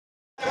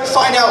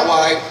find out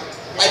why,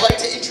 I'd like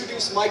to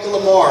introduce Michael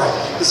Ammar,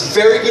 this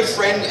very good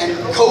friend and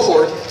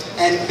cohort,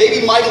 and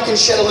maybe Michael can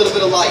shed a little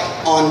bit of light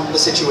on the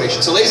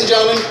situation. So ladies and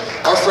gentlemen,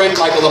 our friend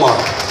Michael Ammar.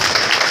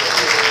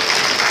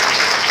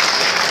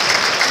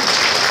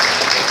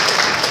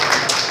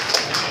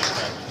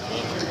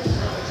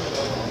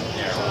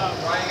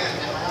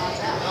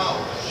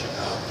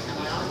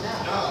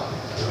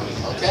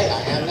 Okay,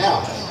 I am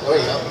now. There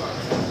we go.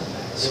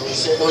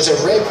 It was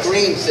a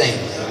red-green thing.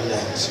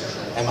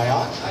 Am I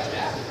on?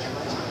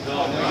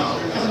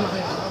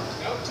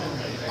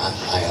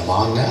 I am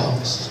on now.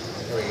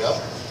 There we go.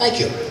 Thank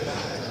you.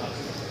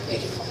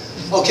 Thank you.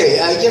 Okay,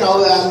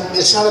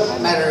 it's not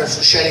a matter of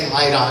shedding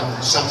light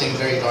on something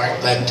very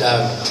dark, but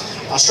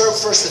I'll start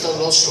first with a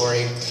little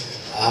story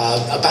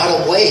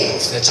about a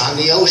wave that's on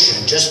the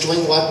ocean, just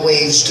doing what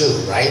waves do,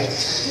 right?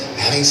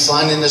 Having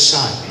fun in the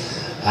sun.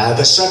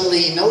 But suddenly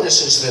he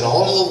notices that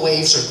all of the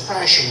waves are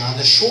crashing on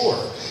the shore,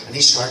 and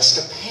he starts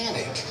to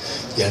panic,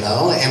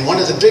 and one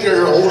of the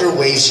bigger, older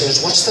waves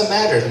says, "What's the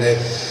matter?" And the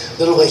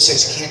little wave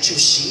says, "Can't you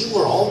see?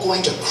 We're all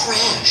going to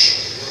crash."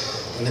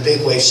 And the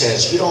big wave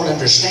says, "You don't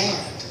understand.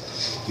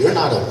 You're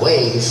not a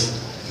wave,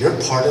 you're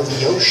part of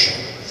the ocean."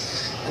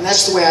 And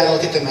that's the way I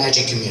look at the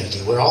magic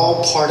community. We're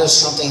all part of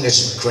something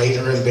that's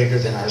greater and bigger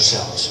than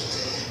ourselves.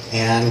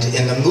 And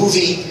in the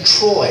movie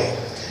Troy,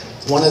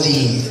 one of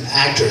the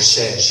actors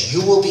says,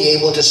 "You will be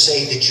able to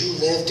say that you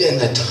lived in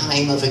the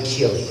time of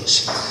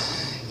Achilles."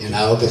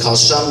 Because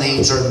some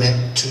names are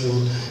meant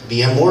to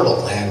be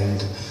immortal.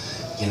 And,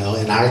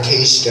 in our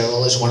case,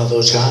 Daryl is one of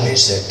those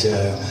guys that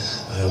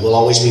will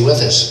always be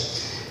with us.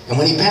 And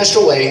when he passed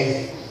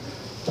away,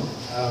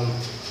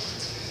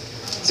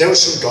 there were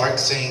some dark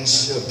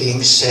things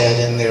being said,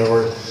 and there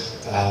were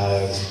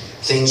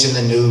things in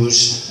the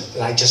news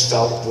that I just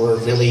felt were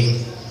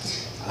really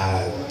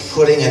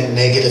putting a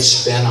negative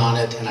spin on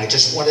it, and I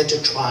just wanted to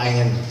try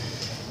and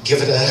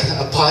give it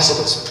a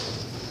positive spin.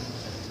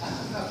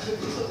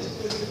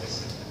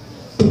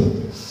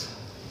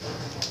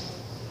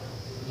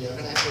 You're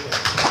gonna have to wait.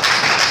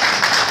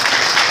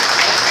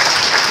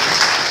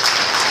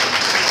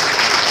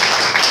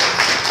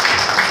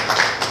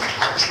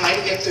 I'll try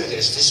to get through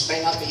this. This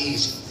may not be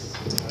easy.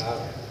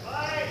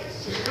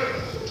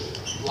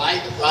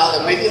 Light?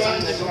 Well, maybe if I'm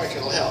in the dark,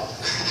 it'll help.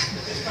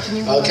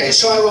 Okay,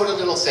 so I wrote a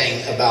little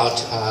thing about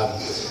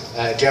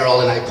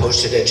Daryl, and I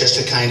posted it just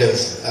to kind of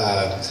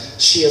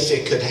see if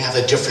it could have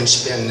a different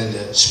spin than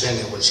the spin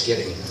it was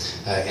getting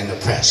in the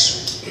press.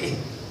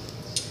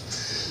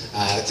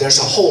 There's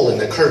a hole in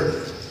the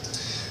curtain.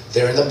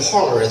 They're in the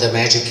parlor of the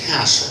Magic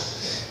Castle.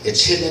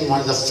 It's hidden in one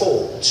of the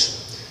folds.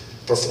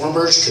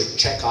 Performers could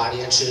check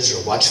audiences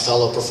or watch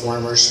fellow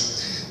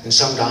performers, and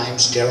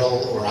sometimes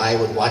Daryl or I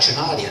would watch an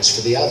audience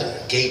for the other,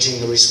 gauging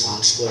the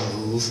response to a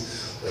move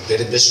or a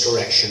bit of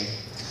misdirection.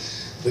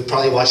 We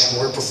probably watched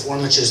more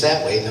performances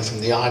that way than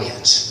from the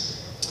audience.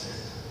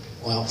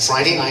 Well,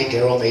 Friday night,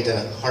 Daryl made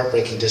a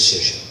heartbreaking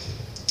decision.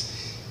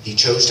 He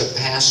chose to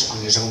pass on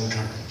his own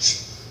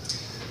terms,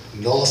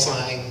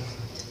 nullifying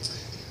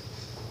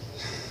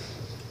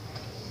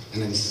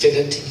an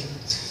infinity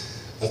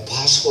of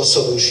possible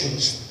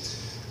solutions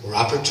or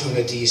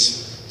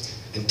opportunities,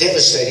 and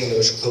devastating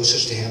those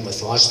closest to him with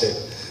thoughts that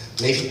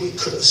maybe we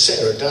could have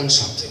said or done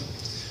something,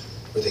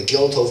 or the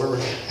guilt over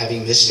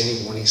having missed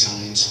any warning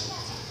signs.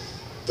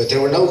 But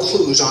there were no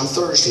clues on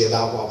Thursday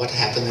about what would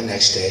happen the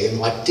next day, and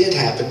what did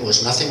happen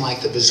was nothing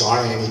like the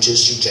bizarre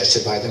images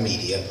suggested by the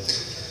media.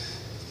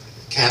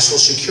 Castle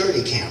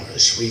security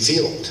cameras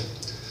revealed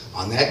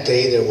on that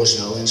day there was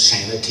no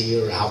insanity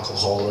or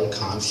alcohol or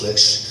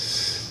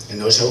conflicts, and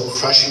there was no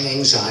crushing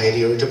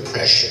anxiety or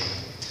depression.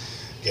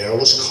 Daryl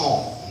was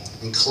calm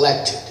and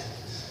collected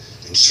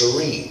and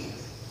serene.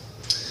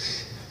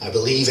 I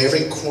believe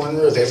every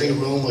corner of every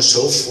room was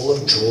so full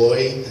of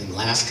joy and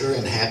laughter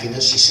and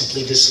happiness, he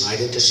simply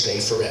decided to stay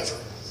forever.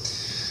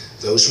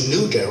 Those who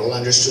knew Daryl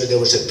understood there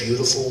was a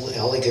beautiful,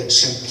 elegant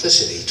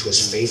simplicity to his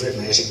favorite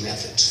magic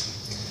methods.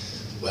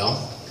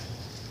 Well,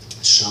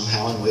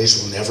 somehow in ways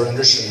we'll never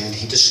understand,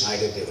 he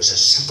decided there was a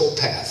simple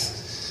path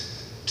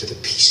to the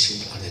peace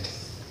he wanted.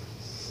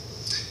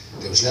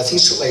 There was nothing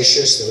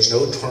salacious, there was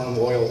no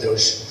turmoil, there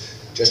was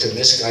just a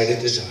misguided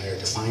desire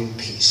to find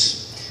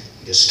peace,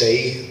 and to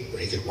stay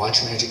where he could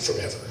watch magic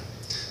forever,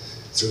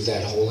 through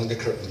that hole in the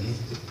curtain.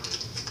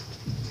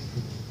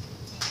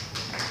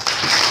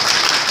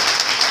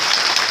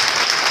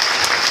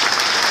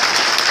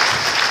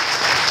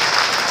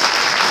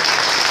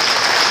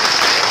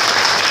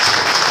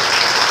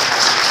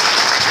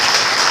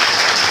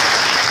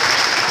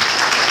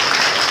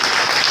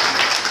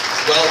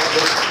 Well,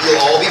 you'll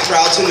all be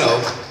proud to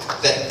know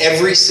that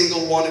every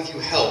single one of you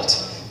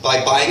helped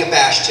by buying a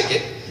bash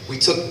ticket. We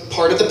took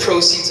part of the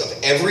proceeds of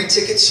every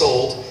ticket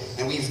sold,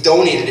 and we've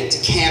donated it to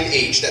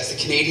CAMH, that's the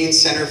Canadian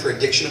Centre for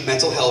Addiction of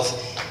Mental Health,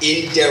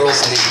 in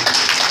Daryl's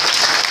name.